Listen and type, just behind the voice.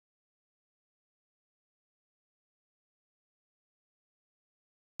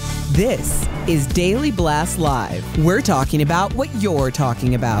This is Daily Blast Live. We're talking about what you're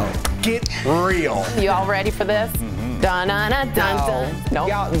talking about. Get real. You all ready for this? Dun dun dun dun. No.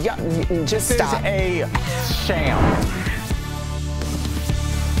 Y'all, just stop. This is a sham.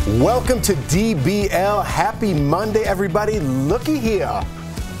 Welcome to DBL. Happy Monday, everybody. Looky here.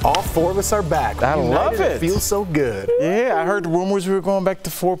 All four of us are back. I love it. It feels so good. Yeah, I heard rumors we were going back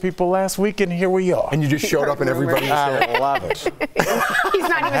to 4 people last week, and here we are. And you just showed up and everybody was there. I love it. He's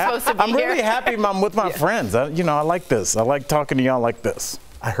not even supposed to be I'm here. really happy I'm with my friends. I like this. I like talking to y'all like this.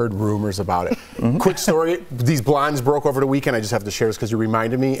 I heard rumors about it. Quick story, these blinds broke over the weekend. I just have to share this because you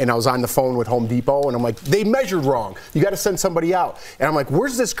reminded me. And I was on the phone with Home Depot, and I'm like, they measured wrong. You got to send somebody out. And I'm like,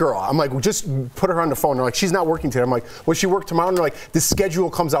 where's this girl? I'm like, well, just put her on the phone. They're like, she's not working today. I'm like, will she work tomorrow? And they're like, the schedule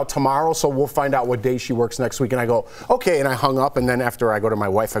comes out tomorrow, so we'll find out what day she works next week. And I go, okay. And I hung up, and then after I go to my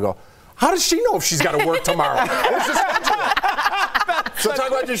wife, I go, how does she know if she's got to work tomorrow? What's the schedule? So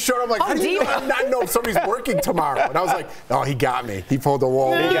talking about just showing up, like, how do you not know if somebody's working tomorrow? And I was like, oh, he got me. He pulled the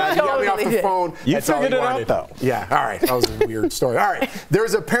wall. He got me off the phone. You That's all he figured it wanted. out, though. Yeah, all right. That was a weird story. All right.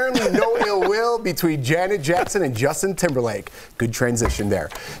 There's apparently no ill will between Janet Jackson and Justin Timberlake. Good transition there.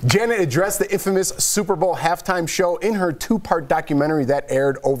 Janet addressed the infamous Super Bowl halftime show in her 2-part documentary that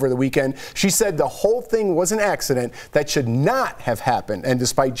aired over the weekend. She said the whole thing was an accident that should not have happened. And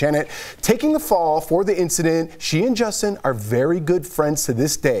despite Janet taking the fall for the incident, she and Justin are very good friends to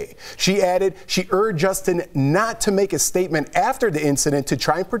this day. She added she urged Justin not to make a statement after the incident to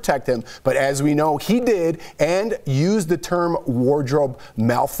try and protect him, but as we know, he did and used the term wardrobe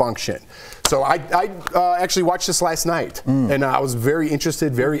malfunction. So I actually watched this last night, and I was very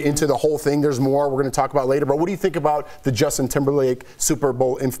interested, very into the whole thing. There's more we're going to talk about later, but what do you think about the Justin Timberlake Super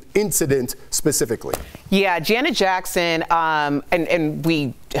Bowl incident specifically? Yeah, Janet Jackson, and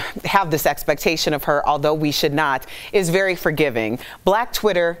we have this expectation of her, although we should not, is very forgiving. Black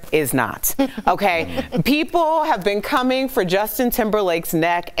Twitter is not, okay? People have been coming for Justin Timberlake's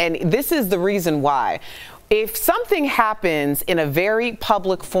neck, and this is the reason why. If something happens in a very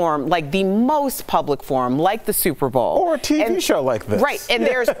public forum, like the most public forum, like the Super Bowl. Or a TV show like this. Right, and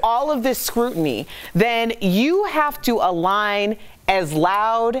there's all of this scrutiny, then you have to align as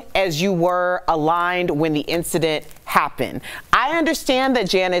loud as you were aligned when the incident happened. I understand that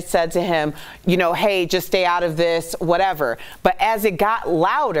Janet said to him, you know, hey, just stay out of this, whatever. But as it got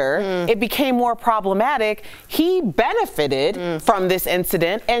louder, it became more problematic. He benefited from this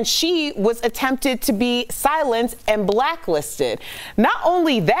incident, and she was attempted to be silenced and blacklisted. Not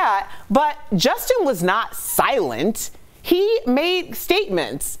only that, but Justin was not silent. He made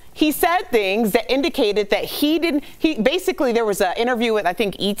statements. He said things that indicated that basically there was an interview with, I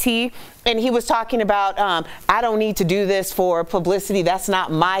think, E.T., and he was talking about, I don't need to do this for publicity. That's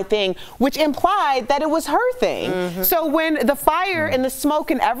not my thing, which implied that it was her thing. So when the fire and the smoke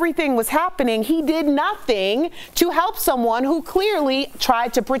and everything was happening, he did nothing to help someone who clearly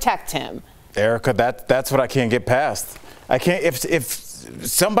tried to protect him. Erica, that's what I can't get past. I can't, if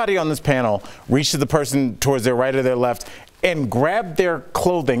somebody on this panel reached to the person towards their right or their left and grabbed their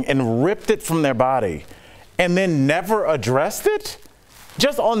clothing and ripped it from their body and then never addressed it,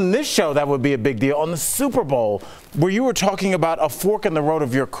 just on this show, that would be a big deal. On the Super Bowl, where you were talking about a fork in the road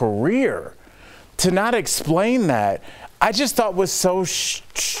of your career, to not explain that, I just thought was so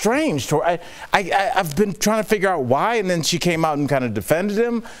strange. I've been trying to figure out why, and then she came out and kind of defended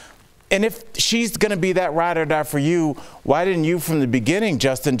him. And if she's going to be that ride or die for you, why didn't you from the beginning,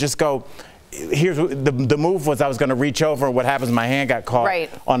 Justin, just go, here's the move was I was going to reach over, and what happens, my hand got caught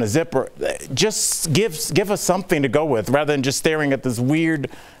on a zipper. Just give us something to go with rather than just staring at this weird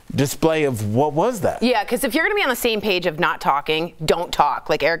display of what was that? Yeah, because if you're going to be on the same page of not talking, don't talk.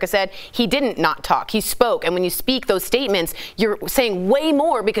 Like Erica said, he didn't not talk. He spoke. And when you speak those statements, you're saying way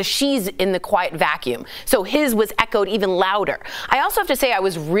more because she's in the quiet vacuum. So his was echoed even louder. I also have to say I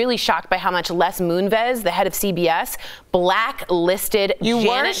was really shocked by how much Les Moonves, the head of CBS, blacklisted You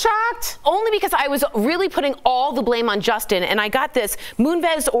Janet. were shocked? Only because I was really putting all the blame on Justin. And I got this.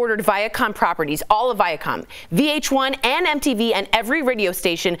 Moonves ordered Viacom Properties, all of Viacom, VH1 and MTV and every radio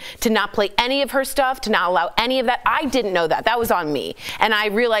station to not play any of her stuff, to not allow any of that. I didn't know that. That was on me. And I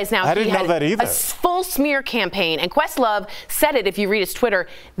realize now I didn't know that either. A full smear campaign. And Questlove said it, if you read his Twitter,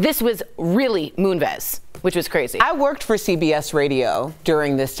 this was really Moonves. which was crazy. I worked for CBS Radio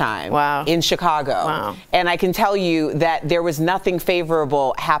during this time. Wow. In Chicago. Wow. And I can tell you that there was nothing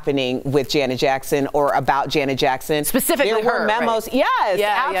favorable happening with Janet Jackson or about Janet Jackson. Specifically there were her, memos. right? Yes,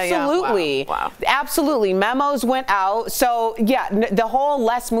 Yeah, absolutely. yeah. Wow. Absolutely. Memos went out. So, yeah, the whole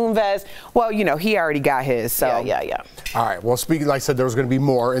Les Moonves, well, you know, he already got his. So. Yeah. All right. Well, speaking, like I said, there was going to be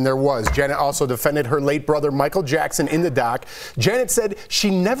more, and there was. Janet also defended her late brother, Michael Jackson, in the doc. Janet said she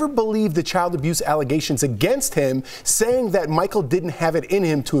never believed the child abuse allegations against him, saying that Michael didn't have it in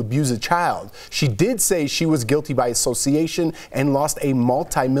him to abuse a child. She did say she was guilty by association and lost a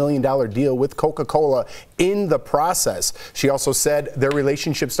multi-million-dollar deal with Coca-Cola in the process. She also said their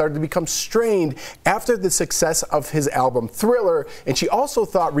relationship started to become strained after the success of his album Thriller, and she also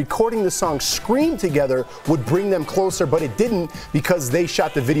thought recording the song Scream together would bring them closer, but it didn't because they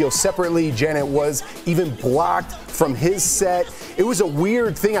shot the video separately. Janet was even blocked from his set. It was a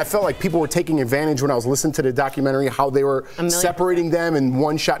weird thing. I felt like people were taking advantage when I was listening to the documentary, how they were separating them in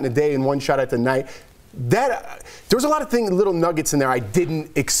one shot in the day and one shot at the night. There was a lot of little nuggets in there I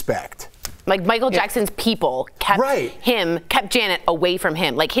didn't expect. Like Michael Jackson's people kept Janet away from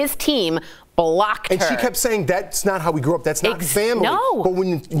him. Like his team blocked her. And she kept saying, that's not how we grew up. That's not family. No. But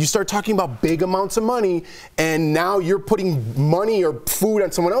when you start talking about big amounts of money and now you're putting money or food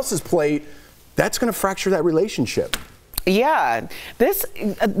on someone else's plate, that's going to fracture that relationship. Yeah,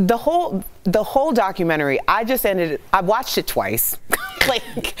 the whole documentary, I watched it twice.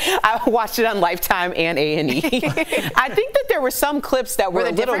 Like, I watched it on Lifetime and A&E. I think that there were some clips that were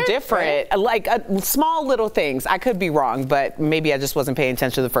a little different, right? Like small little things. I could be wrong, but maybe I just wasn't paying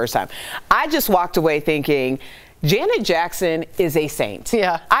attention the first time. I just walked away thinking, Janet Jackson is a saint.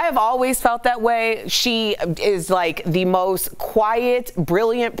 Yeah. I have always felt that way. She is like the most quiet,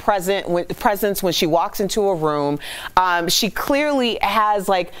 brilliant presence when she walks into a room. She clearly has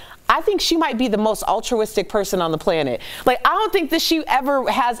I think she might be the most altruistic person on the planet. Like, I don't think that she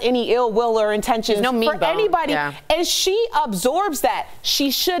ever has any ill will or intentions for anybody. Yeah. And she absorbs that.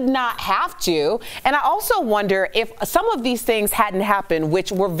 She should not have to. And I also wonder if some of these things hadn't happened,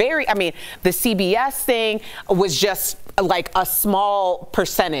 which were the CBS thing was just like a small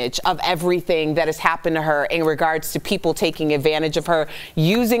percentage of everything that has happened to her in regards to people taking advantage of her,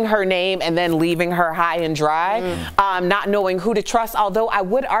 using her name and then leaving her high and dry, not knowing who to trust. Although I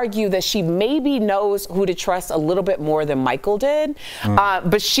would argue that she maybe knows who to trust a little bit more than Michael did.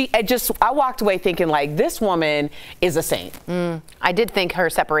 But I walked away thinking like, this woman is a saint. I did think her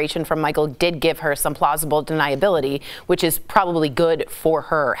separation from Michael did give her some plausible deniability, which is probably good for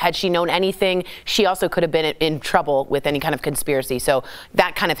her. Had she known anything, she also could have been in trouble with any kind of conspiracy. So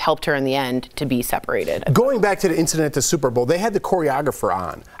that kind of helped her in the end to be separated. Going back to the incident at the Super Bowl, they had the choreographer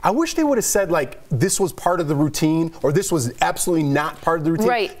on. I wish they would have said like this was part of the routine or this was absolutely not part of the routine.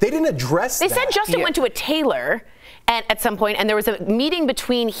 Right. They didn't address that. They said Justin went to a tailor at some point, and there was a meeting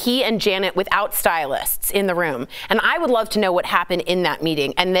between he and Janet without stylists in the room. And I would love to know what happened in that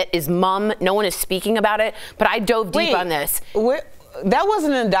meeting. And that is mum. No one is speaking about it, but I dove deep on this. That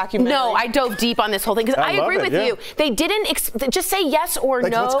wasn't in a documentary. No, I dove deep on this whole thing because I agree with you. They didn't just say yes or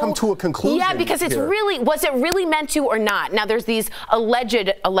no. Let's come to a conclusion. Yeah, because it's was it really meant to or not? Now there's these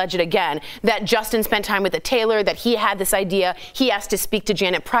alleged again that Justin spent time with a tailor, that he had this idea. He asked to speak to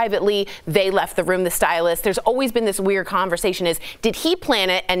Janet privately. They left the room, the stylist. There's always been this weird conversation: did he plan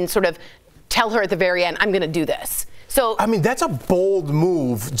it and sort of tell her at the very end, "I'm going to do this"? So I mean, that's a bold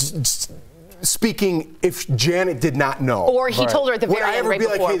move. Speaking if Janet did not know. Or he told her at the very end, right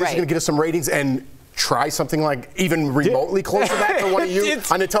before. Would I ever be like, hey, this is going to get us some ratings and try something like even remotely close to that for one of you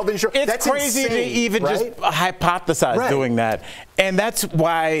on a television show? It's that's crazy insane, to even just hypothesize doing that. And that's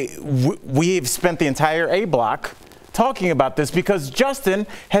why we've spent the entire A block talking about this, because Justin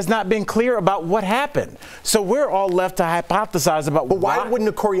has not been clear about what happened. So we're all left to hypothesize about why wouldn't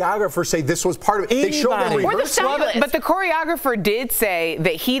a choreographer say this was part of it? They showed them rehearsal. But the choreographer did say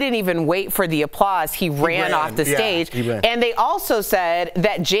that he didn't even wait for the applause. He ran off the stage. And they also said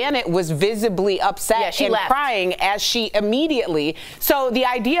that Janet was visibly upset and crying as she immediately. So the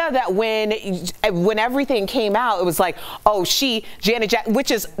idea that when everything came out, it was like, oh, Janet Jackson,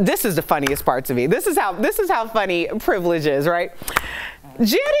 this is the funniest part to me. This is how funny privilege is, right?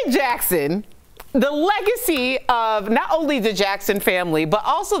 Janet Jackson, the legacy of not only the Jackson family, but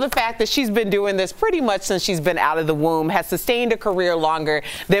also the fact that she's been doing this pretty much since she's been out of the womb, has sustained a career longer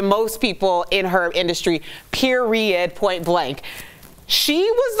than most people in her industry, period, point blank. She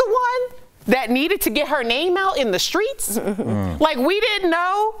was the one that needed to get her name out in the streets. Like, we didn't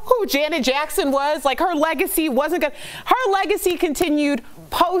know who Janet Jackson was. Like, her legacy wasn't good. Her legacy continued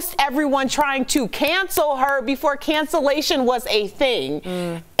post everyone trying to cancel her before cancellation was a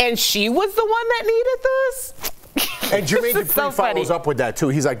thing. And she was the one that needed this. And Jermaine Dupri follows up with that too.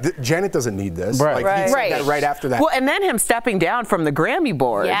 He's like, Janet doesn't need this. Right. Like, he said that right after that. Well, and then him stepping down from the Grammy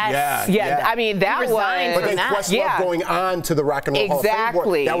board. Yes. I mean, that was. But then Questlove going on to the Rock and Roll Hall of Fame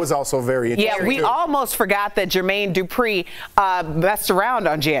board, that was also very interesting. Yeah, we almost forgot that Jermaine Dupri messed around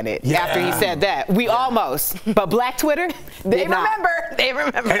on Janet after he said that. We almost. But Black Twitter, they remember. They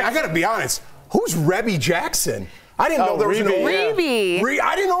remember. And I got to be honest, who's Rebby Jackson? I didn't know there was no Reby.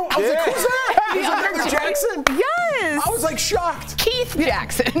 I didn't know. I was like, who's that? There's another Jackson? Yes. I was like shocked. Keith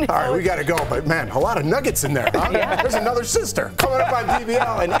Jackson. All right, we got to go. But man, a lot of nuggets in there. Huh? There's another sister. Coming up on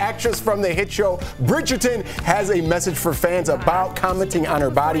DBL, an actress from the hit show Bridgerton has a message for fans about commenting on her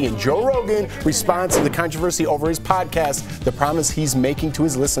body. And Joe Rogan responds to the controversy over his podcast, the promise he's making to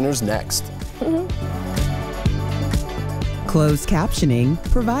his listeners next. Closed captioning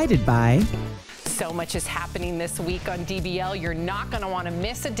provided by... So much is happening this week on DBL. You're not going to want to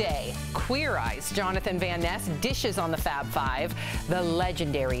miss a day. Queer Eye's Jonathan Van Ness dishes on the Fab Five. The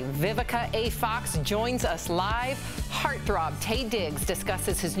legendary Vivica A. Fox joins us live. Heartthrob Taye Diggs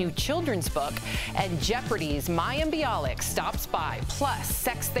discusses his new children's book. And Jeopardy's Mayim Bialik stops by. Plus,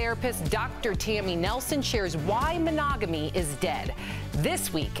 sex therapist Dr. Tammy Nelson shares why monogamy is dead.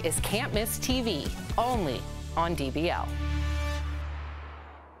 This week is Can't Miss TV, only on DBL.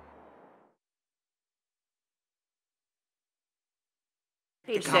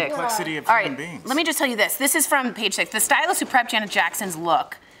 Page the 6. complexity of All human right, beings. let me just tell you this. This is from page 6. The stylist who prepped Janet Jackson's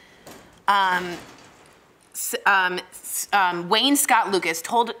look, Wayne Scott Lucas,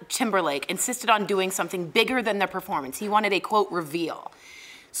 told Timberlake, insisted on doing something bigger than the performance. He wanted a, quote, reveal.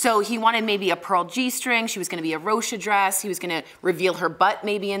 So he wanted maybe a pearl G-string. She was going to be a Rosha dress. He was going to reveal her butt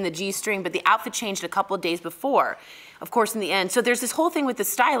maybe in the G-string. But the outfit changed a couple of days before, of course, in the end. So there's this whole thing with the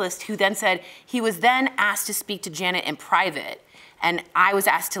stylist who then said he was then asked to speak to Janet in private. And I was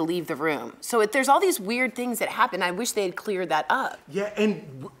asked to leave the room. So there's all these weird things that happen. I wish they had cleared that up. Yeah,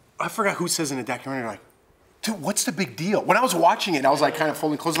 and I forgot who says in the documentary, like, dude, what's the big deal? When I was watching it, I was like kind of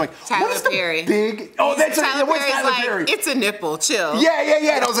folding clothes. I'm like, Tyler what is the Perry. big? Oh, that's Tyler what's Perry's Tyler like, Perry? it's a nipple, chill.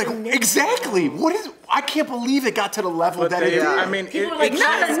 Yeah. And I was like, exactly. What is? I can't believe it got to the level that it did. I mean,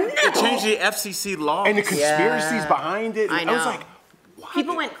 it changed the FCC law. And the conspiracies behind it. I know. I was like,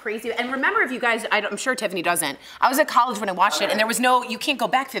 People went crazy. And remember, if you guys, I'm sure Tiffany doesn't, I was at college when I watched it, and there was no, you can't go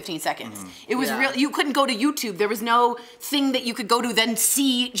back 15 seconds. It was real, you couldn't go to YouTube. There was no thing that you could go to then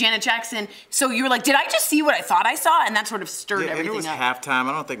see Janet Jackson. So you were like, did I just see what I thought I saw? And that sort of stirred everything up. And it was halftime.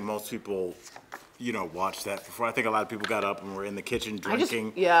 I don't think most people, watched that before. I think a lot of people got up and were in the kitchen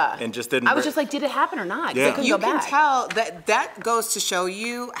drinking. And just didn't. I was just like, did it happen or not? Yeah. I couldn't You go can back. tell that goes to show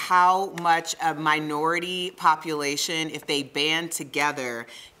you how much a minority population, if they band together,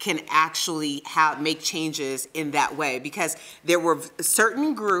 can actually make changes in that way. Because there were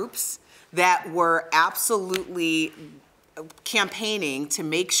certain groups that were absolutely campaigning to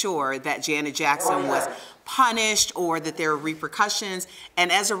make sure that Janet Jackson was punished or that there were repercussions, and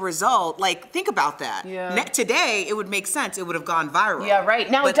as a result, like, think about that. Today it would make sense, it would have gone viral. Yeah, right.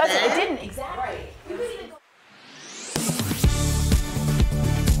 Now But it doesn't, then- it didn't, exactly.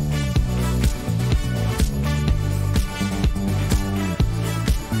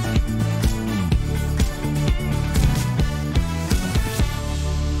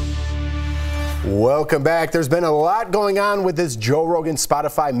 welcome back. There's been a lot going on with this Joe Rogan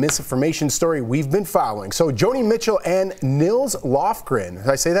Spotify misinformation story we've been following. So Joni Mitchell and Nils Lofgren, did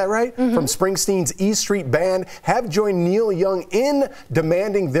I say that right? From Springsteen's E Street Band have joined Neil Young in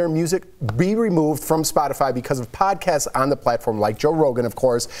demanding their music be removed from Spotify because of podcasts on the platform, like Joe Rogan, of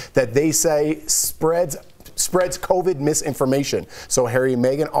course, that they say spreads COVID misinformation. So Harry and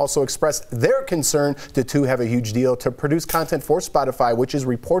Meghan also expressed their concern. The two have a huge deal to produce content for Spotify, which is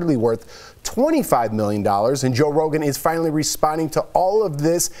reportedly worth $25 million. And Joe Rogan is finally responding to all of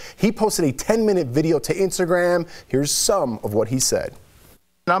this. He posted a 10-minute video to Instagram. Here's some of what he said.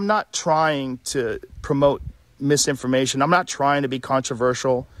 I'm not trying to promote misinformation. I'm not trying to be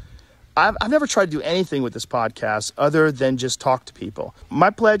controversial. I've never tried to do anything with this podcast other than just talk to people. My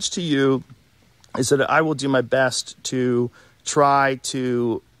pledge to you is that I will do my best to try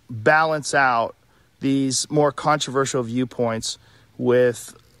to balance out these more controversial viewpoints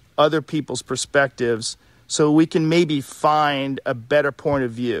with other people's perspectives so we can maybe find a better point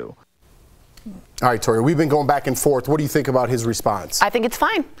of view. All right, Tori, we've been going back and forth. What do you think about his response? I think it's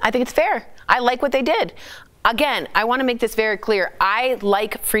fine. I think it's fair. I like what they did. Again, I want to make this very clear. I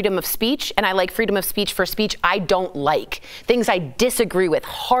like freedom of speech, and I like freedom of speech for speech I don't like. Things I disagree with,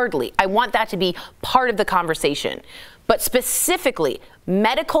 hardly. I want that to be part of the conversation. But specifically,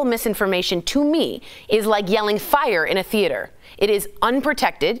 medical misinformation to me is like yelling fire in a theater. It is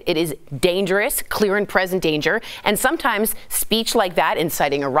unprotected, it is dangerous, clear and present danger, and sometimes speech like that,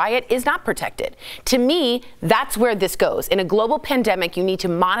 inciting a riot, is not protected. To me, that's where this goes. In a global pandemic, you need to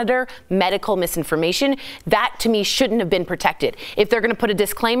monitor medical misinformation. That, to me, shouldn't have been protected. If they're going to put a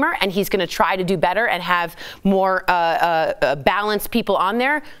disclaimer and he's going to try to do better and have more balanced people on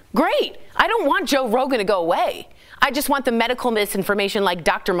there, great. I don't want Joe Rogan to go away. I just want the medical misinformation like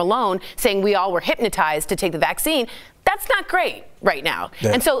Dr. Malone saying we all were hypnotized to take the vaccine. That's not great right now.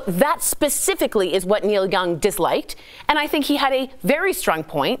 Yeah. And so that specifically is what Neil Young disliked. And I think he had a very strong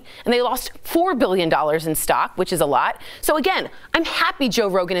point. And they lost $4 billion in stock, which is a lot. So again, I'm happy Joe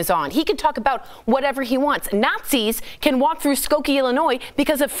Rogan is on. He can talk about whatever he wants. Nazis can walk through Skokie, Illinois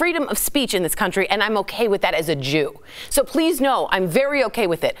because of freedom of speech in this country. And I'm okay with that as a Jew. So please know, I'm very okay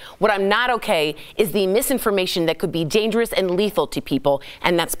with it. What I'm not okay is the misinformation that could be dangerous and lethal to people.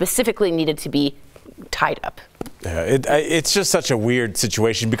 And that specifically needed to be tied up. Yeah, it's just such a weird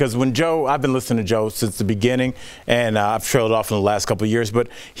situation because when I've been listening to Joe since the beginning, and I've trailed off in the last couple of years, but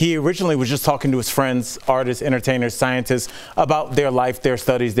he originally was just talking to his friends, artists, entertainers, scientists about their life, their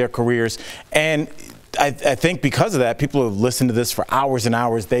studies, their careers. And I think because of that, people have listened to this for hours and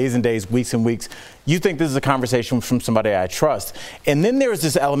hours, days and days, weeks and weeks. You think this is a conversation from somebody I trust. And then there's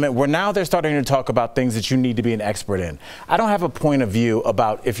this element where now they're starting to talk about things that you need to be an expert in. I don't have a point of view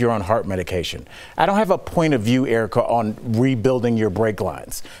about if you're on heart medication. I don't have a point of view, Erica, on rebuilding your brake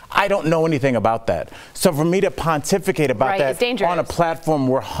lines. I don't know anything about that. So for me to pontificate about that on a platform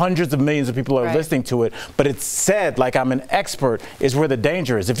where hundreds of millions of people are listening to it, but it's said like I'm an expert, is where the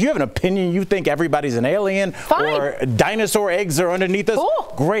danger is. If you have an opinion, you think everybody's an alien or dinosaur eggs are underneath us,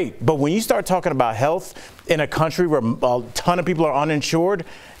 great. But when you start talking about health in a country where a ton of people are uninsured,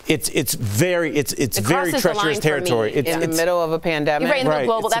 it's very treacherous territory. It's in the middle of a pandemic. You're right, in the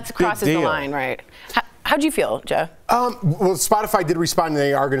global, that crosses the line, right? How'd you feel, Jeff? Well, Spotify did respond, and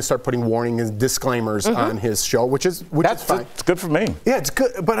they are going to start putting warning and disclaimers on his show, which is fine. It's good for me. Yeah, it's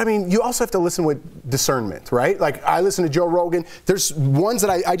good. But I mean, you also have to listen with discernment, right? Like I listen to Joe Rogan. There's ones that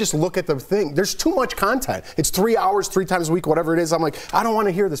I just look at the thing. There's too much content. It's 3 hours, 3 times a week, whatever it is. I'm like, I don't want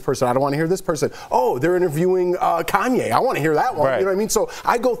to hear this person. I don't want to hear this person. Oh, they're interviewing Kanye. I want to hear that one. Right. You know what I mean? So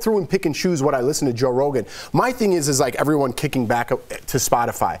I go through and pick and choose what I listen to Joe Rogan. My thing is like everyone kicking back to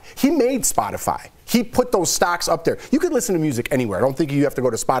Spotify. He made Spotify. He put those stocks up there. You could listen to music anywhere. I don't think you have to go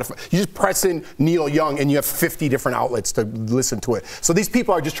to Spotify. You just press in Neil Young and you have 50 different outlets to listen to it. So these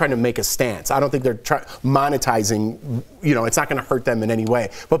people are just trying to make a stance. I don't think they're monetizing, you know, it's not going to hurt them in any way.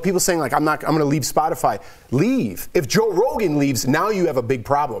 But people saying like, I'm going to leave Spotify. Leave. If Joe Rogan leaves, now you have a big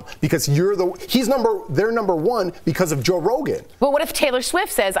problem because they're number one because of Joe Rogan. Well, what if Taylor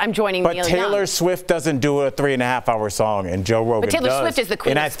Swift says, I'm joining Neil Young? But Taylor Swift doesn't do a 3.5-hour song and Joe Rogan does. But Taylor Swift is the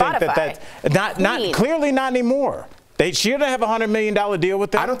queen of Spotify. And I think that's clearly not anymore. She didn't have a $100 million deal with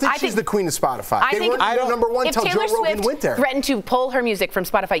them. I don't think she's the queen of Spotify. They weren't number one until Joe Rogan went there. If Taylor Swift threatened to pull her music from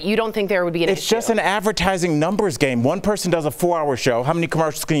Spotify, you don't think there would be an issue? It's just an advertising numbers game. One person does a 4-hour show. How many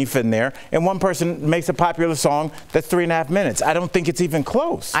commercials can you fit in there? And one person makes a popular song that's 3.5 minutes. I don't think it's even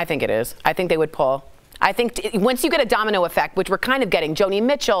close. I think it is. I think they would pull. I think once you get a domino effect, which we're kind of getting, Joni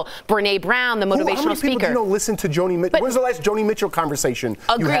Mitchell, Brene Brown, the motivational how many speaker. People do you know listen to Joni Mitchell? When's the last Joni Mitchell conversation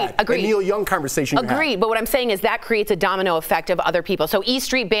you had? Agreed. A Neil Young conversation you had? Agreed. But what I'm saying is that creates a domino effect of other people. So E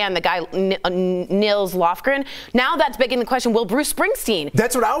Street Band, the guy Nils Lofgren, now that's begging the question, will Bruce Springsteen?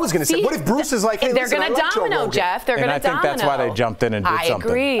 That's what I was going to say. What if Bruce is like, hey, they're going to domino, Jeff. They're going to domino. And I think that's why they jumped in and did something.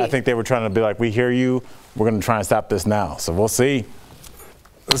 I agree. I think they were trying to be like, we hear you. We're going to try and stop this now. So we'll see.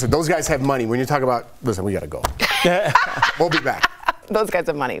 Listen, those guys have money. When you talk about, listen, we got to go. We'll be back. Those guys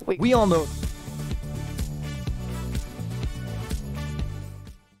have money. We all know.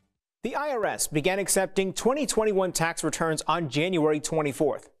 The IRS began accepting 2021 tax returns on January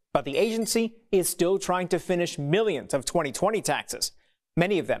 24th, but the agency is still trying to finish millions of 2020 taxes.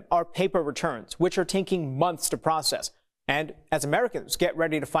 Many of them are paper returns, which are taking months to process. And as Americans get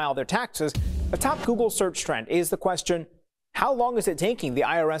ready to file their taxes, a top Google search trend is the question, how long is it taking the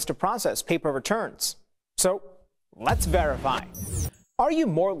IRS to process paper returns? So let's verify. Are you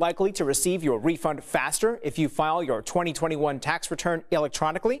more likely to receive your refund faster if you file your 2021 tax return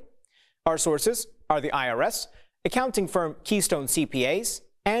electronically? Our sources are the IRS, accounting firm Keystone CPAs,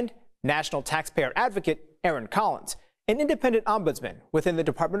 and National Taxpayer Advocate Aaron Collins, an independent ombudsman within the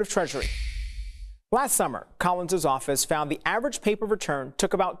Department of Treasury. Last summer, Collins' office found the average paper return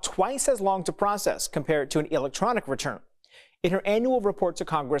took about twice as long to process compared to an electronic return. In her annual report to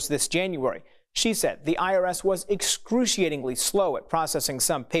Congress this January, she said the IRS was excruciatingly slow at processing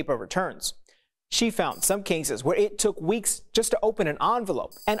some paper returns. She found some cases where it took weeks just to open an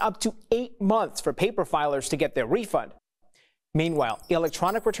envelope and up to 8 months for paper filers to get their refund. Meanwhile,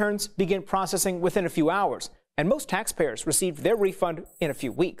 electronic returns begin processing within a few hours, and most taxpayers received their refund in a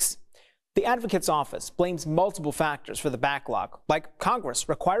few weeks. The advocate's office blames multiple factors for the backlog, like Congress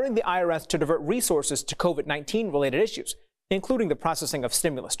requiring the IRS to divert resources to COVID-19 related issues, including the processing of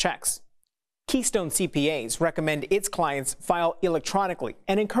stimulus checks. Keystone CPAs recommend its clients file electronically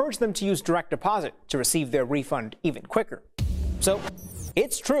and encourage them to use direct deposit to receive their refund even quicker. So,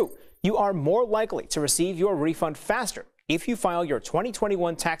 it's true, you are more likely to receive your refund faster if you file your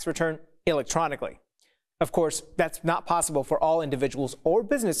 2021 tax return electronically. Of course, that's not possible for all individuals or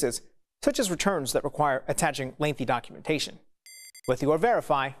businesses, such as returns that require attaching lengthy documentation. With your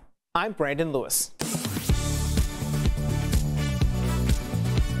Verify, I'm Brandon Lewis.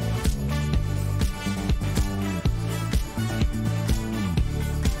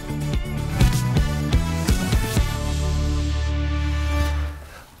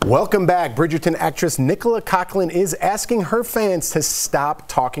 Welcome back. Bridgerton actress Nicola Coughlan is asking her fans to stop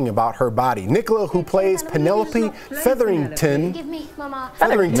talking about her body. Nicola, who plays Penelope Featherington, You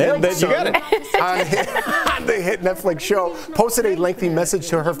got it. On the hit Netflix show, posted a lengthy message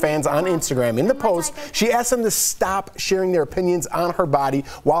to her fans on Instagram. In the post, she asked them to stop sharing their opinions on her body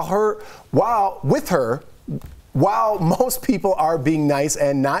while most people are being nice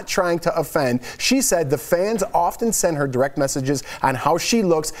and not trying to offend. She said the fans often send her direct messages on how she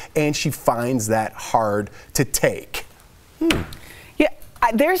looks, and she finds that hard to take. Yeah,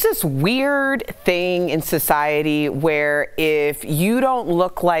 there's this weird thing in society where if you don't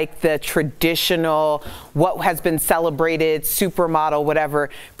look like the traditional, what has been celebrated, supermodel, whatever,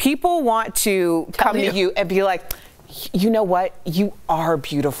 people want to come to you and be like, you know what? You are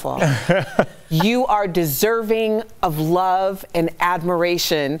beautiful. You are deserving of love and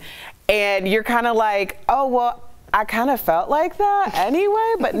admiration. And you're kind of like, oh, well, I kind of felt like that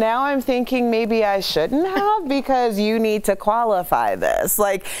anyway, but now I'm thinking maybe I shouldn't have because you need to qualify this.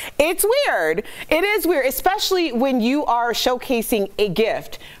 Like, it's weird. It is weird, especially when you are showcasing a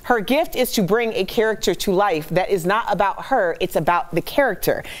gift. Her gift is to bring a character to life that is not about her, it's about the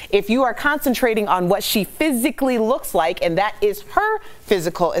character. If you are concentrating on what she physically looks like, and that is her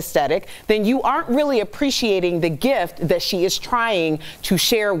physical aesthetic, then you aren't really appreciating the gift that she is trying to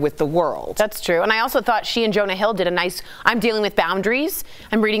share with the world. That's true. And I also thought she and Jonah Hill did a nice, I'm dealing with boundaries.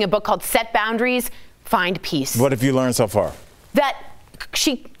 I'm reading a book called Set Boundaries, Find Peace. What have you learned so far? That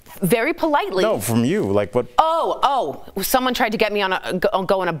she very politely. No, from you. Like what? Oh, someone tried to get me on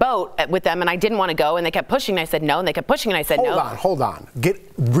go on a boat with them, and I didn't want to go, and they kept pushing, and I said no, and they kept pushing, and I said no. Hold on.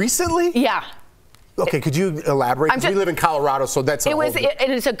 Recently? Yeah. Okay, could you elaborate? Because we live in Colorado, so that's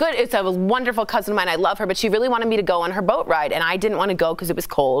it's a wonderful cousin of mine. I love her, but she really wanted me to go on her boat ride, and I didn't want to go because it was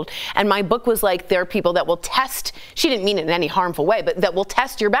cold. And my book was like, there are people that will test, she didn't mean it in any harmful way, but that will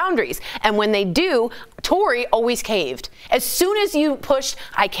test your boundaries. And when they do, Tori always caved. As soon as you pushed,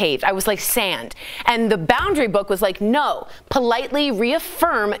 I caved. I was like sand. And the boundary book was like, no, politely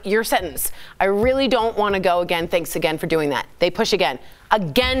reaffirm your sentence. I really don't want to go again. Thanks again for doing that. They push again.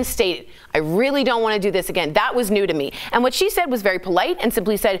 Again stated, I really don't want to do this again. That was new to me. And what she said was very polite and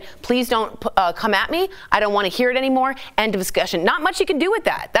simply said, please don't come at me. I don't want to hear it anymore. End of discussion. Not much you can do with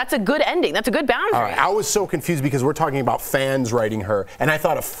that. That's a good ending. That's a good boundary. All right. I was so confused because we're talking about fans writing her, and I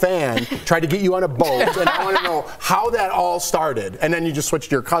thought a fan tried to get you on a boat, and I want to know how that all started. And then you just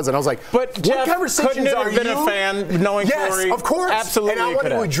switched to your cousin. I was like, but what Jeff, conversations couldn't it are have been you? A fan knowing Tori? Yes, of course. Absolutely. And I wanted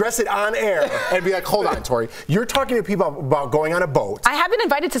to address it on air and be like, hold on, Tori. You're talking to people about going on a boat. I have been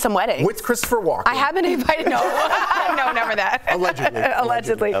invited to some weddings. With Christopher Walken. I have been invited. No, no, never that.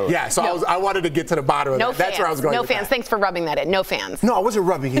 Allegedly. Yeah, so no. I wanted to get to the bottom of that. That's where I was going. No fans. Thanks for rubbing that in. No fans. No, I wasn't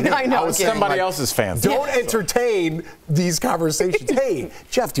rubbing it in. I know. I was somebody else's fans. Don't entertain these conversations. Hey,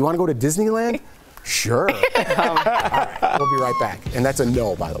 Jeff, do you want to go to Disneyland? Sure. All right, we'll be right back. And that's a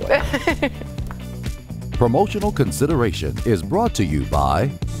no, by the way. Promotional consideration is brought to you by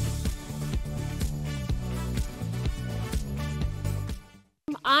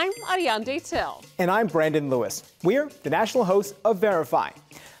I'm Ariane Till. And I'm Brandon Lewis. We're the national hosts of Verify.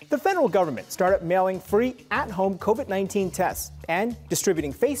 The federal government started mailing free at-home COVID-19 tests and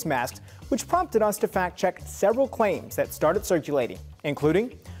distributing face masks, which prompted us to fact-check several claims that started circulating,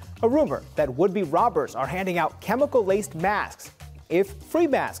 including a rumor that would-be robbers are handing out chemical-laced masks, if free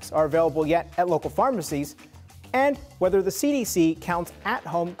masks are available yet at local pharmacies, and whether the CDC counts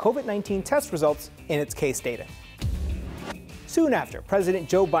at-home COVID-19 test results in its case data. Soon after, President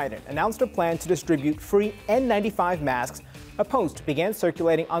Joe Biden announced a plan to distribute free N95 masks, a post began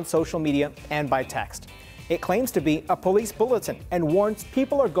circulating on social media and by text. It claims to be a police bulletin and warns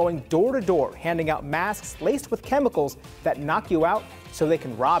people are going door to door handing out masks laced with chemicals that knock you out so they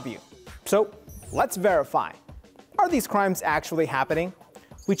can rob you. So let's verify. Are these crimes actually happening?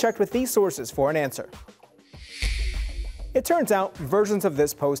 We checked with these sources for an answer. It turns out versions of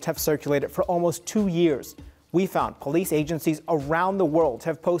this post have circulated for almost 2 years. We found police agencies around the world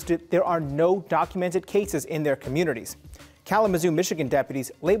have posted there are no documented cases in their communities. Kalamazoo, Michigan deputies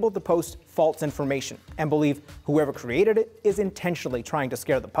labeled the post false information and believe whoever created it is intentionally trying to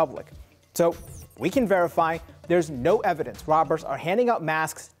scare the public. So we can verify there's no evidence robbers are handing out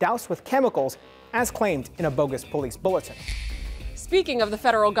masks doused with chemicals as claimed in a bogus police bulletin. Speaking of the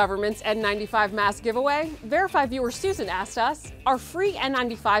federal government's N95 mask giveaway, Verify viewer Susan asked us, are free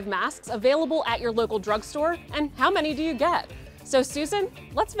N95 masks available at your local drugstore, and how many do you get? So Susan,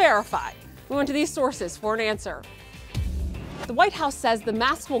 let's verify. We went to these sources for an answer. The White House says the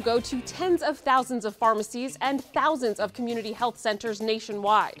masks will go to tens of thousands of pharmacies and thousands of community health centers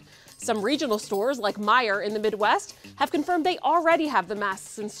nationwide. Some regional stores, like Meijer in the Midwest, have confirmed they already have the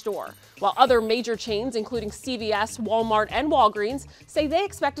masks in store, while other major chains, including CVS, Walmart, and Walgreens, say they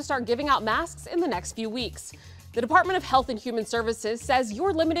expect to start giving out masks in the next few weeks. The Department of Health and Human Services says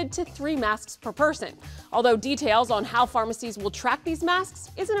you're limited to 3 masks per person, although details on how pharmacies will track these masks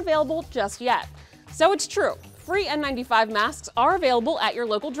isn't available just yet. So it's true. Free N95 masks are available at your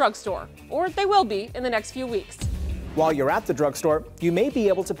local drugstore, or they will be in the next few weeks. While you're at the drugstore, you may be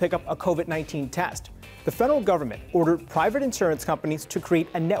able to pick up a COVID-19 test. The federal government ordered private insurance companies to create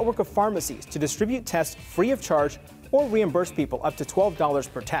a network of pharmacies to distribute tests free of charge or reimburse people up to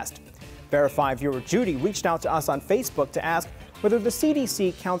 $12 per test. Verify viewer Judy reached out to us on Facebook to ask whether the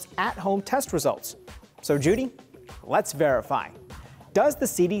CDC counts at-home test results. So Judy, let's verify. Does the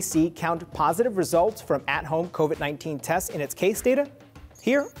CDC count positive results from at-home COVID-19 tests in its case data?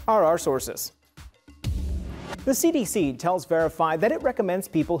 Here are our sources. The CDC tells Verify that it recommends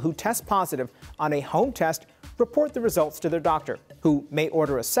people who test positive on a home test report the results to their doctor, who may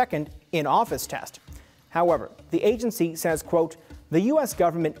order a second in-office test. However, the agency says, quote, the U.S.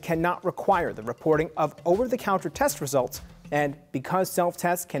 government cannot require the reporting of over-the-counter test results, and because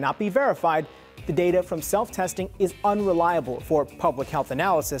self-tests cannot be verified, the data from self-testing is unreliable for public health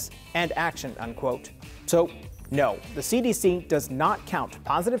analysis and action, unquote. So, no, the CDC does not count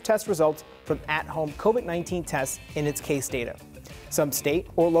positive test results from at-home COVID-19 tests in its case data. Some state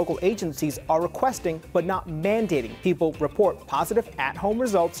or local agencies are requesting but not mandating people report positive at-home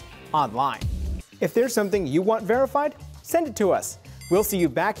results online. If there's something you want verified, send it to us. We'll see you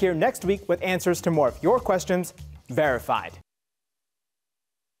back here next week with answers to more of your questions verified.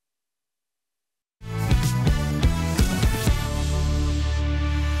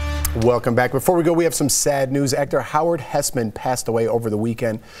 Welcome back. Before we go, we have some sad news. Actor Howard Hessman passed away over the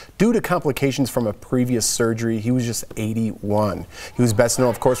weekend due to complications from a previous surgery. He was just 81. He was best known,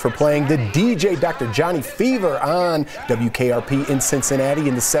 of course, for playing the DJ Dr. Johnny Fever on WKRP in Cincinnati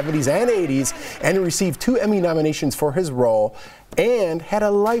in the 70s and 80s, and he received 2 Emmy nominations for his role and had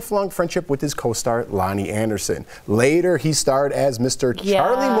a lifelong friendship with his co-star Lonnie Anderson. Later, he starred as Mr.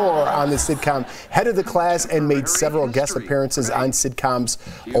 Charlie Moore on the sitcom Head of the Class and made several guest appearances on sitcoms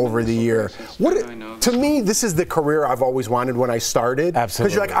over the year. To me, this is the career I've always wanted when I started.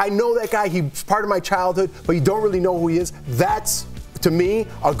 Absolutely. Because you're like, I know that guy, he's part of my childhood, but you don't really know who he is. That's, to me,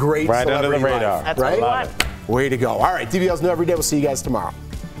 a great right celebrity under the radar. life, That's right? what we want. Way to go. All right, DBL's New Every Day. We'll see you guys tomorrow.